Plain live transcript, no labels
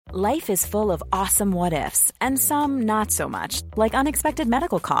Life is full of awesome what-ifs, and some not so much, like unexpected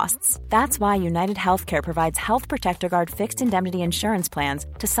medical costs. That's why United Healthcare provides Health Protector Guard fixed indemnity insurance plans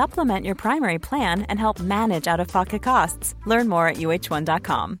to supplement your primary plan and help manage out-of-pocket costs. Learn more at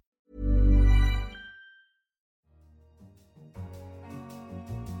uh1.com.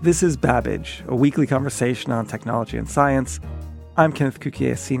 This is Babbage, a weekly conversation on technology and science. I'm Kenneth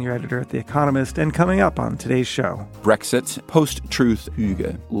Cukier, senior editor at The Economist, and coming up on today's show, Brexit, post-truth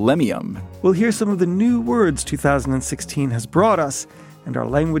hygge, lemium. We'll hear some of the new words 2016 has brought us, and our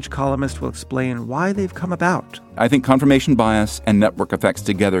language columnist will explain why they've come about. I think confirmation bias and network effects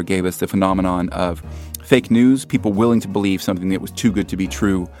together gave us the phenomenon of fake news, people willing to believe something that was too good to be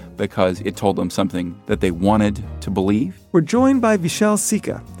true because it told them something that they wanted to believe. We're joined by Vishal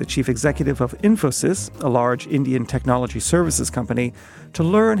Sikka, the chief executive of Infosys, a large Indian technology services company, to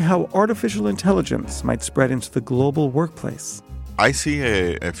learn how artificial intelligence might spread into the global workplace. I see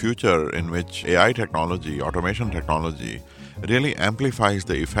a future in which AI technology, automation technology, really amplifies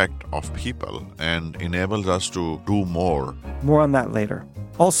the effect of people and enables us to do more. More on that later.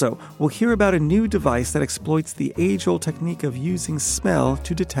 Also, we'll hear about a new device that exploits the age-old technique of using smell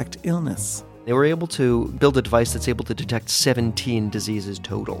to detect illness. They were able to build a device that's able to detect 17 diseases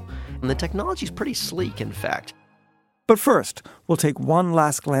total. And the technology's pretty sleek, in fact. But first, we'll take one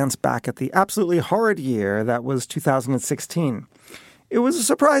last glance back at the absolutely horrid year that was 2016. It was a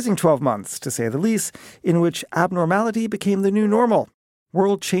surprising 12 months, to say the least, in which abnormality became the new normal.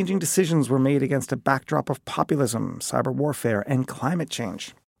 World-changing decisions were made against a backdrop of populism, cyber warfare, and climate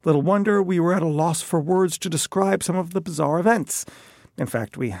change. Little wonder we were at a loss for words to describe some of the bizarre events. In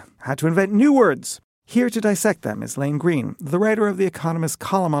fact, we had to invent new words. Here to dissect them is Lane Green, the writer of The Economist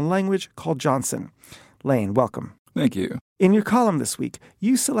column on language called Johnson. Lane, welcome. Thank you. In your column this week,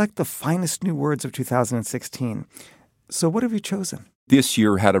 you select the finest new words of 2016. So what have you chosen? This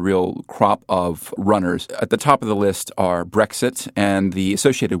year had a real crop of runners. At the top of the list are Brexit and the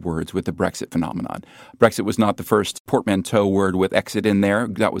associated words with the Brexit phenomenon. Brexit was not the first portmanteau word with exit in there.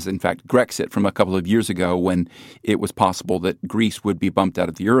 That was, in fact, Grexit from a couple of years ago when it was possible that Greece would be bumped out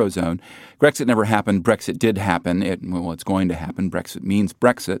of the Eurozone. Grexit never happened. Brexit did happen. It's going to happen. Brexit means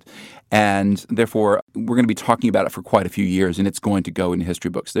Brexit. And therefore, we're going to be talking about it for quite a few years, and it's going to go in history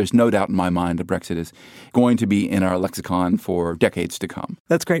books. There's no doubt in my mind that Brexit is going to be in our lexicon for decades to come.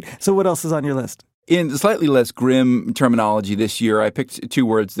 That's great. So what else is on your list? In slightly less grim terminology this year, I picked two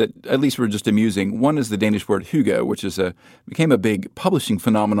words that at least were just amusing. One is the Danish word hygge, which became a big publishing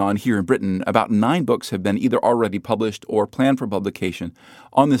phenomenon here in Britain. About 9 books have been either already published or planned for publication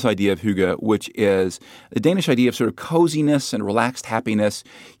on this idea of hygge, which is the Danish idea of sort of coziness and relaxed happiness.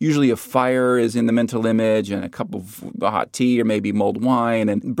 Usually a fire is in the mental image and a cup of hot tea or maybe mulled wine.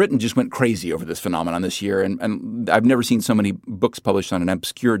 And Britain just went crazy over this phenomenon this year. And I've never seen so many books published on an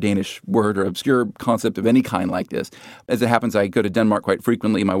obscure Danish word or obscure concept of any kind like this. As it happens, I go to Denmark quite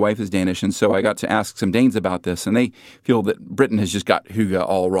frequently. My wife is Danish, and so I got to ask some Danes about this, and they feel that Britain has just got hygge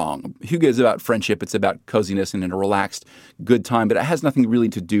all wrong. Hygge is about friendship. It's about coziness and in a relaxed, good time, but it has nothing really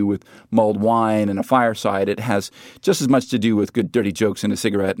to do with mulled wine and a fireside. It has just as much to do with good dirty jokes and a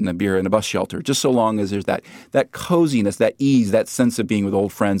cigarette and a beer and a bus shelter, just so long as there's that coziness, that ease, that sense of being with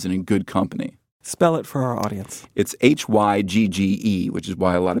old friends and in good company. Spell it for our audience. It's Hygge, which is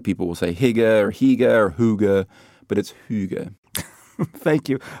why a lot of people will say hygge or hygge, but it's hygge. Thank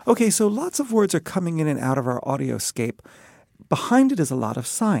you. Okay, so lots of words are coming in and out of our audioscape. Behind it is a lot of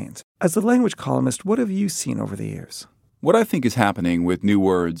science. As a language columnist, what have you seen over the years? What I think is happening with new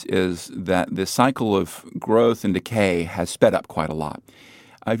words is that the cycle of growth and decay has sped up quite a lot.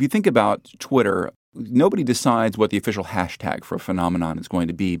 If you think about Twitter, nobody decides what the official hashtag for a phenomenon is going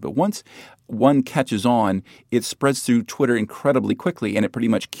to be. But once one catches on, it spreads through Twitter incredibly quickly, and it pretty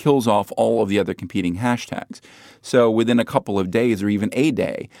much kills off all of the other competing hashtags. So within a couple of days or even a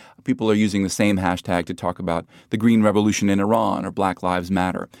day, people are using the same hashtag to talk about the Green Revolution in Iran or Black Lives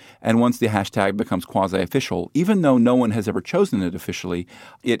Matter. And once the hashtag becomes quasi-official, even though no one has ever chosen it officially,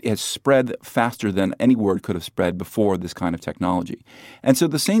 it has spread faster than any word could have spread before this kind of technology. And so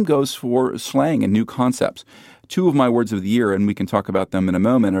the same goes for slang and new concepts. 2 of my words of the year, and we can talk about them in a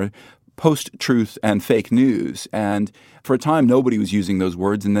moment, are post-truth and fake news. And for a time, nobody was using those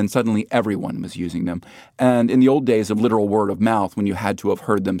words, and then suddenly everyone was using them. And in the old days of literal word of mouth, when you had to have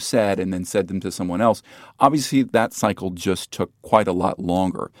heard them said and then said them to someone else, obviously that cycle just took quite a lot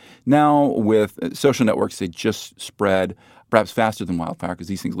longer. Now, with social networks, they just spread perhaps faster than wildfire, because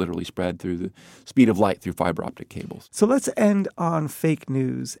these things literally spread through the speed of light through fiber optic cables. So let's end on fake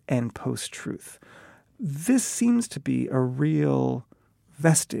news and post-truth. This seems to be a real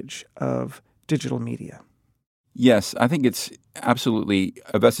vestige of digital media. Yes, I think it's absolutely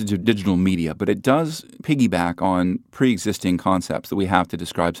a vestige of digital media, but it does piggyback on pre-existing concepts that we have to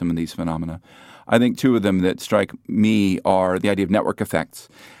describe some of these phenomena. I think two of them that strike me are the idea of network effects,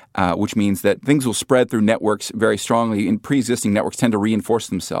 which means that things will spread through networks very strongly, and pre-existing networks tend to reinforce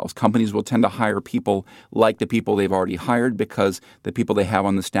themselves. Companies will tend to hire people like the people they've already hired because the people they have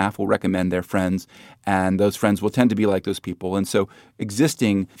on the staff will recommend their friends, and those friends will tend to be like those people. And so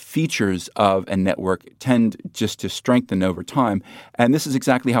existing features of a network tend just to strengthen over time. And this is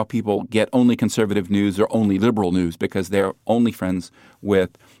exactly how people get only conservative news or only liberal news, because they're only friends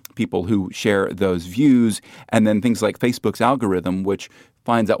with people who share those views. And then things like Facebook's algorithm, which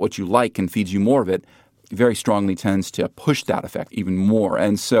finds out what you like and feeds you more of it, very strongly tends to push that effect even more.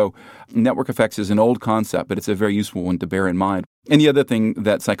 And so network effects is an old concept, but it's a very useful one to bear in mind. And the other thing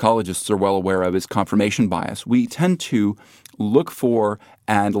that psychologists are well aware of is confirmation bias. We tend to look for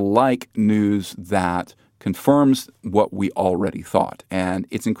and like news that confirms what we already thought. And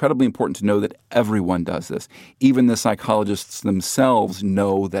it's incredibly important to know that everyone does this. Even the psychologists themselves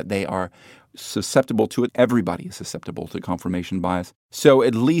know that they are susceptible to it. Everybody is susceptible to confirmation bias. So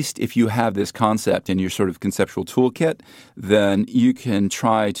at least if you have this concept in your sort of conceptual toolkit, then you can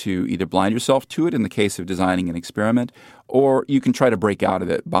try to either blind yourself to it in the case of designing an experiment, or you can try to break out of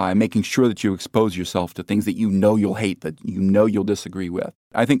it by making sure that you expose yourself to things that you know you'll hate, that you know you'll disagree with.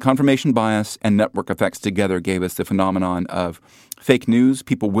 I think confirmation bias and network effects together gave us the phenomenon of fake news,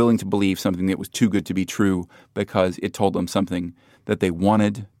 people willing to believe something that was too good to be true because it told them something that they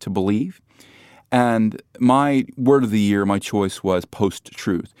wanted to believe. And my word of the year, my choice was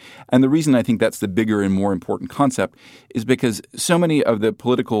post-truth. And the reason I think that's the bigger and more important concept is because so many of the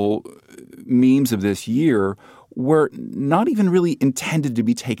political memes of this year were not even really intended to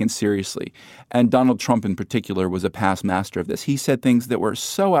be taken seriously. And Donald Trump in particular was a past master of this. He said things that were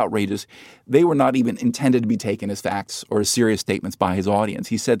so outrageous, they were not even intended to be taken as facts or as serious statements by his audience.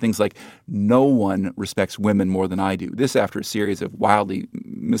 He said things like, "No one respects women more than I do." This after a series of wildly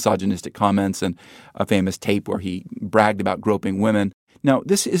misogynistic comments and a famous tape where he bragged about groping women. Now,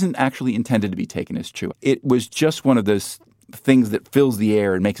 this isn't actually intended to be taken as true. It was just one of those things that fills the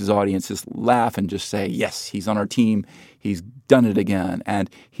air and makes his audience just laugh and just say, yes, he's on our team. He's done it again. And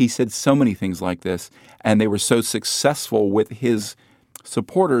he said so many things like this, and they were so successful with his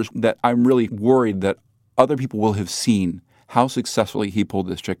supporters that I'm really worried that other people will have seen how successfully he pulled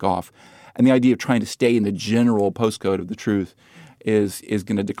this trick off. And the idea of trying to stay in the general postcode of the truth is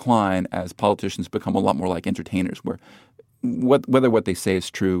going to decline as politicians become a lot more like entertainers, where whether what they say is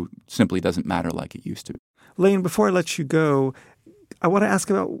true simply doesn't matter like it used to. Lane, before I let you go, I want to ask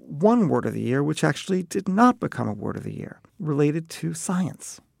about one word of the year, which actually did not become a word of the year, related to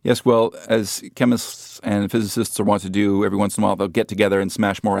science. Yes, well, as chemists and physicists are wont to do, every once in a while they'll get together and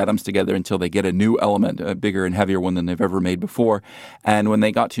smash more atoms together until they get a new element, a bigger and heavier one than they've ever made before. And when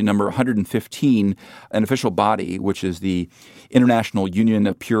they got to number 115, an official body, which is the International Union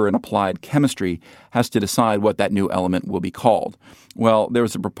of Pure and Applied Chemistry, has to decide what that new element will be called. Well, there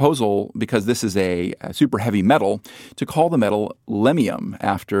was a proposal, because this is a super heavy metal, to call the metal lemium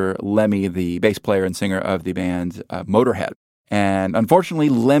after Lemmy, the bass player and singer of the band Motorhead. And unfortunately,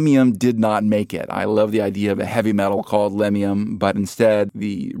 lemium did not make it. I love the idea of a heavy metal called lemium, but instead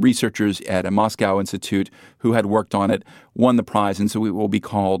the researchers at a Moscow institute who had worked on it won the prize, and so it will be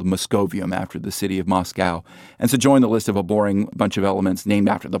called Moscovium after the city of Moscow. And so join the list of a boring bunch of elements named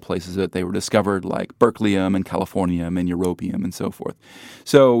after the places that they were discovered, like berkelium and californium and europium and so forth.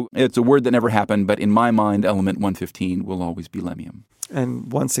 So it's a word that never happened, but in my mind, element 115 will always be lemium.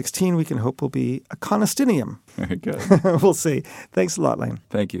 And 116, we can hope, will be a conostinium. Very good. We'll see. Thanks a lot, Lane.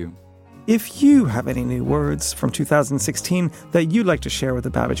 Thank you. If you have any new words from 2016 that you'd like to share with the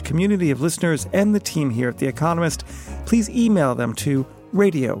Babbage community of listeners and the team here at The Economist, please email them to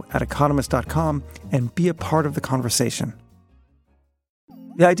radio@economist.com and be a part of the conversation.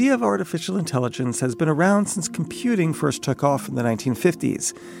 The idea of artificial intelligence has been around since computing first took off in the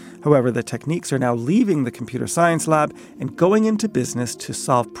 1950s. However, the techniques are now leaving the computer science lab and going into business to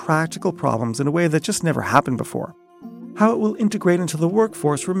solve practical problems in a way that just never happened before. How it will integrate into the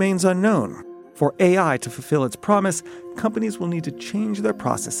workforce remains unknown. For AI to fulfill its promise, companies will need to change their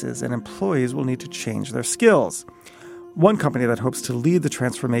processes and employees will need to change their skills. One company that hopes to lead the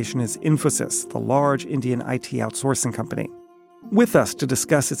transformation is Infosys, the large Indian IT outsourcing company. With us to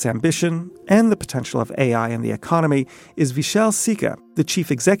discuss its ambition and the potential of AI in the economy is Vishal Sikka, the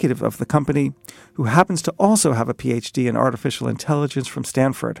chief executive of the company, who happens to also have a PhD in artificial intelligence from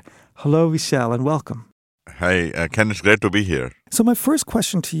Stanford. Hello, Vishal, and welcome. Hi, Ken, it's great to be here. So my first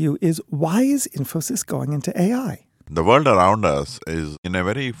question to you is, why is Infosys going into AI? The world around us is in a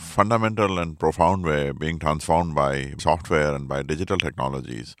very fundamental and profound way being transformed by software and by digital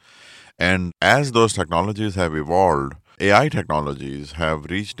technologies. And as those technologies have evolved, AI technologies have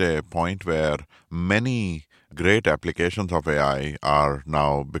reached a point where many great applications of AI are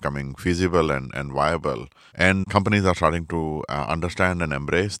now becoming feasible and viable. And companies are starting to understand and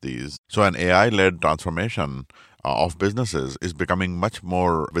embrace these. So an AI-led transformation of businesses is becoming much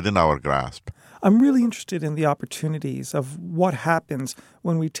more within our grasp. I'm really interested in the opportunities of what happens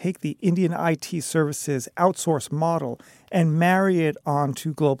when we take the Indian IT services outsource model and marry it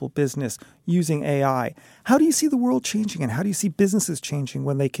onto global business using AI. How do you see the world changing, and how do you see businesses changing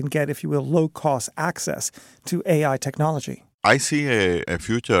when they can get, if you will, low-cost access to AI technology? I see a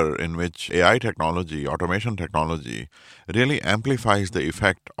future in which AI technology, automation technology, really amplifies the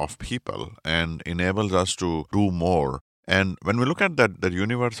effect of people and enables us to do more. And when we look at that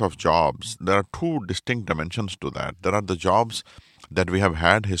universe of jobs, there are two distinct dimensions to that. There are the jobs that we have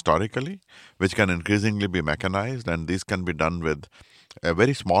had historically, which can increasingly be mechanized, and these can be done with a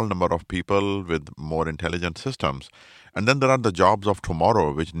very small number of people with more intelligent systems. And then there are the jobs of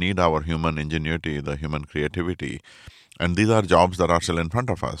tomorrow, which need our human ingenuity, the human creativity. And these are jobs that are still in front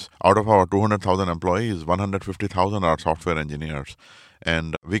of us. Out of our 200,000 employees, 150,000 are software engineers.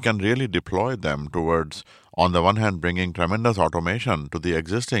 And we can really deploy them towards, on the one hand, bringing tremendous automation to the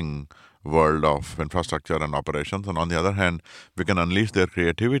existing world of infrastructure and operations. And on the other hand, we can unleash their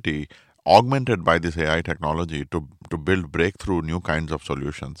creativity, augmented by this AI technology, to build breakthrough new kinds of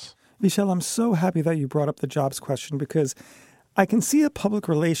solutions. Vishal, I'm so happy that you brought up the jobs question, because I can see a public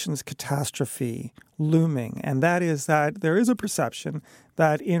relations catastrophe looming, and that is that there is a perception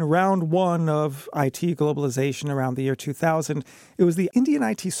that in round one of IT globalization around the year 2000, it was the Indian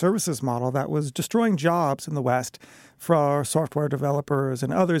IT services model that was destroying jobs in the West for our software developers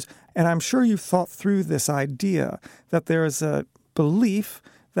and others. And I'm sure you've thought through this idea that there is a belief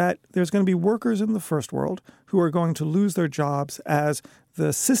that there's going to be workers in the first world who are going to lose their jobs as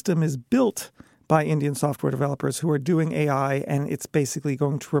the system is built by Indian software developers who are doing AI, and it's basically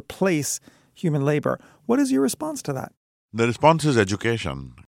going to replace human labor. What is your response to that? The response is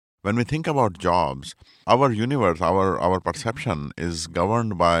education. When we think about jobs, our universe, our perception is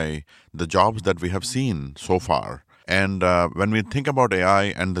governed by the jobs that we have seen so far. And when we think about AI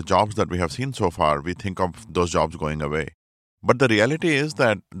and the jobs that we have seen so far, we think of those jobs going away. But the reality is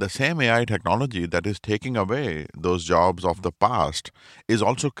that the same AI technology that is taking away those jobs of the past is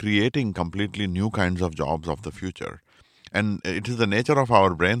also creating completely new kinds of jobs of the future. And it is the nature of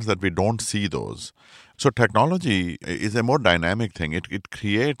our brains that we don't see those. So technology is a more dynamic thing. It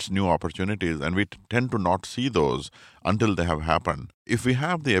creates new opportunities, and we tend to not see those until they have happened. If we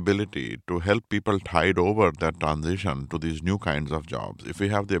have the ability to help people tide over that transition to these new kinds of jobs, if we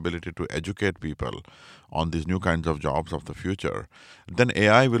have the ability to educate people on these new kinds of jobs of the future, then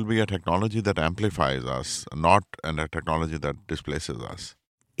AI will be a technology that amplifies us, not a technology that displaces us.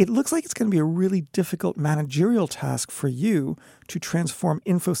 It looks like it's going to be a really difficult managerial task for you to transform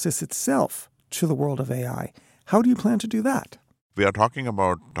Infosys itself to the world of AI. How do you plan to do that? We are talking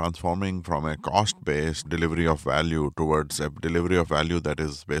about transforming from a cost-based delivery of value towards a delivery of value that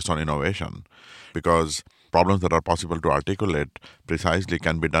is based on innovation, because problems that are possible to articulate precisely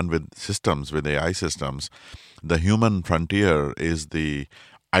can be done with systems, with AI systems. The human frontier is the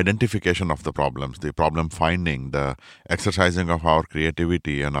identification of the problems, the problem finding, the exercising of our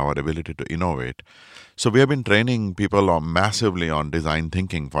creativity and our ability to innovate. So we have been training people massively on design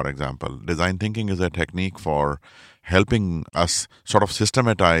thinking, for example. Design thinking is a technique for helping us sort of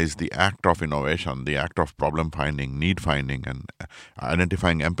systematize the act of innovation, the act of problem finding, need finding, and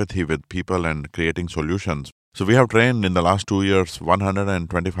identifying empathy with people and creating solutions. So we have trained in the last 2 years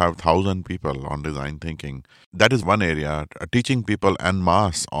 125,000 people on design thinking. That is one area. Teaching people en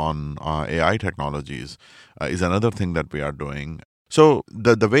masse on AI technologies is another thing that we are doing. So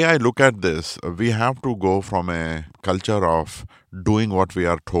the way I look at this, we have to go from a culture of doing what we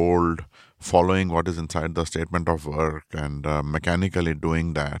are told, following what is inside the statement of work, and mechanically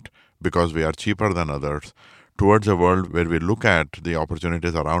doing that because we are cheaper than others, towards a world where we look at the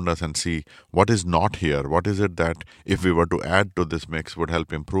opportunities around us and see what is not here, what is it that if we were to add to this mix would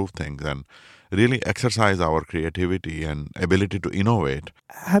help improve things, and really exercise our creativity and ability to innovate.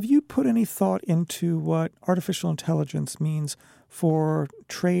 Have you put any thought into what artificial intelligence means for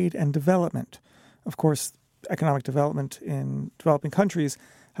trade and development? Of course, economic development in developing countries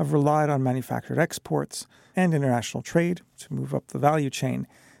have relied on manufactured exports and international trade to move up the value chain.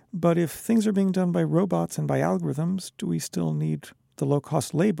 But if things are being done by robots and by algorithms, do we still need the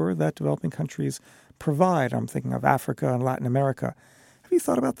low-cost labor that developing countries provide? I'm thinking of Africa and Latin America. Have Have you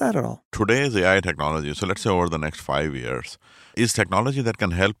thought about that at all? Today's AI technology, so let's say over the next 5 years, is technology that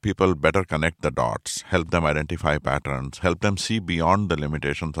can help people better connect the dots, help them identify patterns, help them see beyond the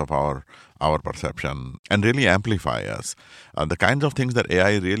limitations of our perception, and really amplify us. The kinds of things that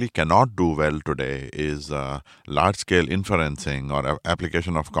AI really cannot do well today is large-scale inferencing or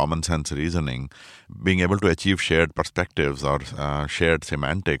application of common sense reasoning, being able to achieve shared perspectives or shared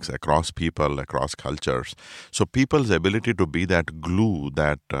semantics across people, across cultures. So people's ability to be that glue,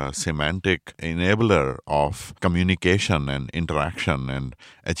 that semantic enabler of communication and interaction and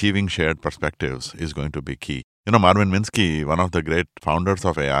achieving shared perspectives is going to be key. Marvin Minsky, one of the great founders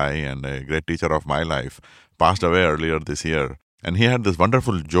of AI and a great teacher of my life, passed away earlier this year. And he had this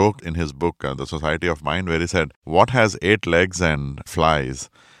wonderful joke in his book, The Society of Mind, where he said, "What has 8 legs and flies?"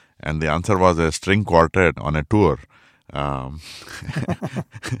 And the answer was a string quartet on a tour.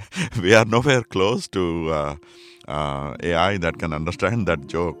 We are nowhere close to AI that can understand that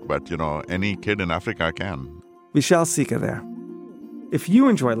joke, but any kid in Africa can. Vishal Sikka there. If you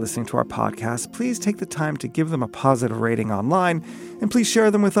enjoy listening to our podcast, please take the time to give them a positive rating online, and please share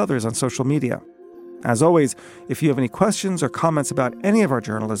them with others on social media. As always, if you have any questions or comments about any of our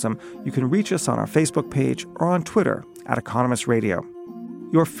journalism, you can reach us on our Facebook page or on Twitter @Economist Radio.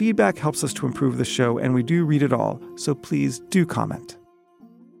 Your feedback helps us to improve the show, and we do read it all, so please do comment.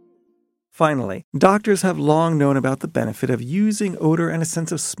 Finally, doctors have long known about the benefit of using odor and a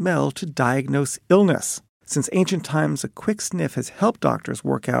sense of smell to diagnose illness. Since ancient times, a quick sniff has helped doctors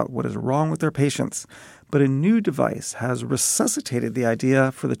work out what is wrong with their patients. But a new device has resuscitated the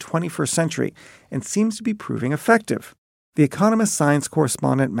idea for the 21st century and seems to be proving effective. The Economist science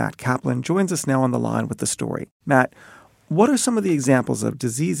correspondent Matt Kaplan joins us now on the line with the story. Matt, what are some of the examples of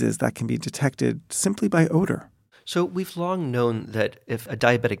diseases that can be detected simply by odor? So we've long known that if a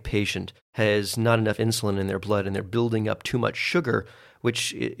diabetic patient has not enough insulin in their blood and they're building up too much sugar,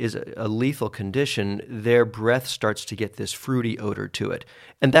 which is a lethal condition, their breath starts to get this fruity odor to it.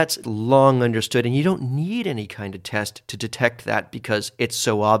 And that's long understood, and you don't need any kind of test to detect that because it's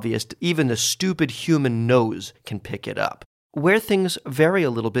so obvious. Even the stupid human nose can pick it up. Where things vary a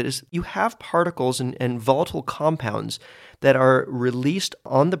little bit is you have particles and volatile compounds that are released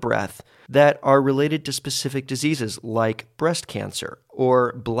on the breath that are related to specific diseases like breast cancer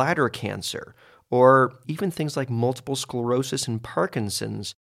or bladder cancer, or even things like multiple sclerosis and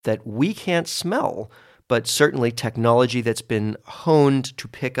Parkinson's that we can't smell, but certainly technology that's been honed to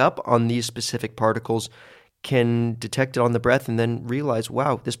pick up on these specific particles can detect it on the breath and then realize,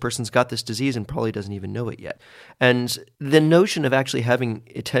 wow, this person's got this disease and probably doesn't even know it yet. And the notion of actually having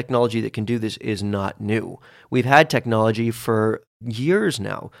a technology that can do this is not new. We've had technology for years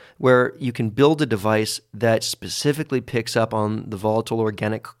now where you can build a device that specifically picks up on the volatile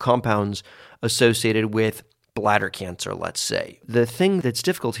organic compounds associated with bladder cancer, let's say. The thing that's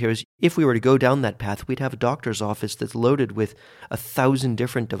difficult here is if we were to go down that path, we'd have a doctor's office that's loaded with 1,000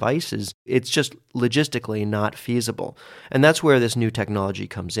 different devices. It's just logistically not feasible. And that's where this new technology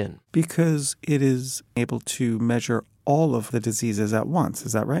comes in. Because it is able to measure all of the diseases at once,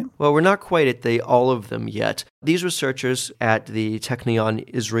 is that right? Well, we're not quite at the all of them yet. These researchers at the Technion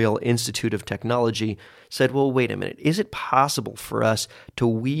Israel Institute of Technology said, well, wait a minute, is it possible for us to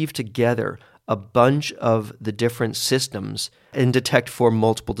weave together a bunch of the different systems and detect for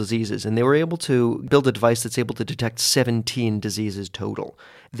multiple diseases? And they were able to build a device that's able to detect 17 diseases total.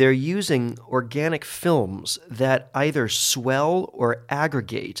 They're using organic films that either swell or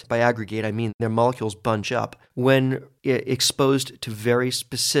aggregate. By aggregate, I mean their molecules bunch up when exposed to very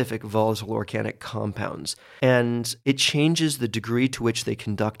specific volatile organic compounds. And it changes the degree to which they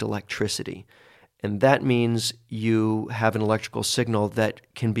conduct electricity. And that means you have an electrical signal that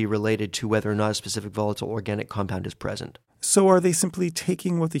can be related to whether or not a specific volatile organic compound is present. So are they simply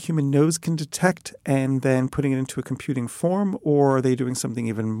taking what the human nose can detect and then putting it into a computing form, or are they doing something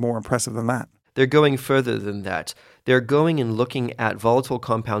even more impressive than that? They're going further than that. They're going and looking at volatile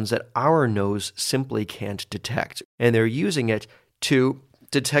compounds that our nose simply can't detect. And they're using it to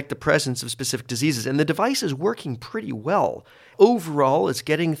detect the presence of specific diseases. And the device is working pretty well. Overall, it's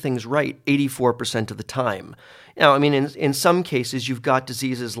getting things right 84% of the time. Now, I mean, in some cases, you've got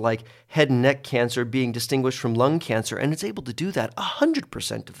diseases like head and neck cancer being distinguished from lung cancer, and it's able to do that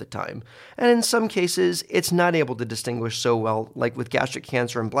 100% of the time. And in some cases, it's not able to distinguish so well, like with gastric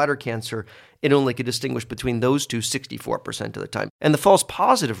cancer and bladder cancer, it only could distinguish between those two 64% of the time. And the false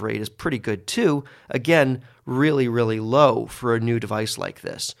positive rate is pretty good too. Again, really, really low for a new device like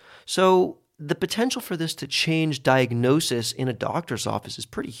this. So the potential for this to change diagnosis in a doctor's office is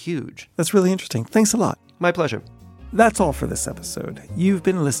pretty huge. That's really interesting. Thanks a lot. My pleasure. That's all for this episode. You've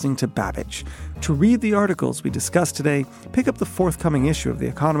been listening to Babbage. To read the articles we discussed today, pick up the forthcoming issue of The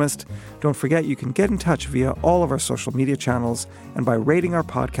Economist. Don't forget you can get in touch via all of our social media channels and by rating our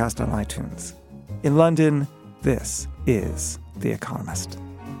podcast on iTunes. In London, this is The Economist.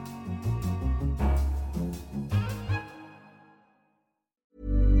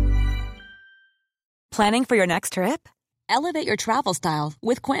 Planning for your next trip? Elevate your travel style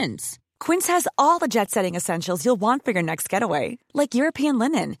with Quince. Quince has all the jet-setting essentials you'll want for your next getaway, like European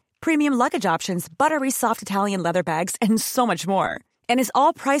linen, premium luggage options, buttery soft Italian leather bags, and so much more. And is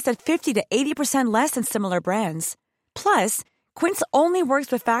all priced at 50 to 80% less than similar brands. Plus, Quince only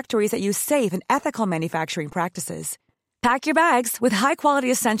works with factories that use safe and ethical manufacturing practices. Pack your bags with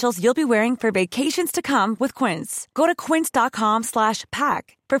high-quality essentials you'll be wearing for vacations to come with Quince. Go to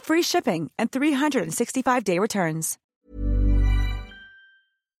quince.com/pack for free shipping and 365-day returns.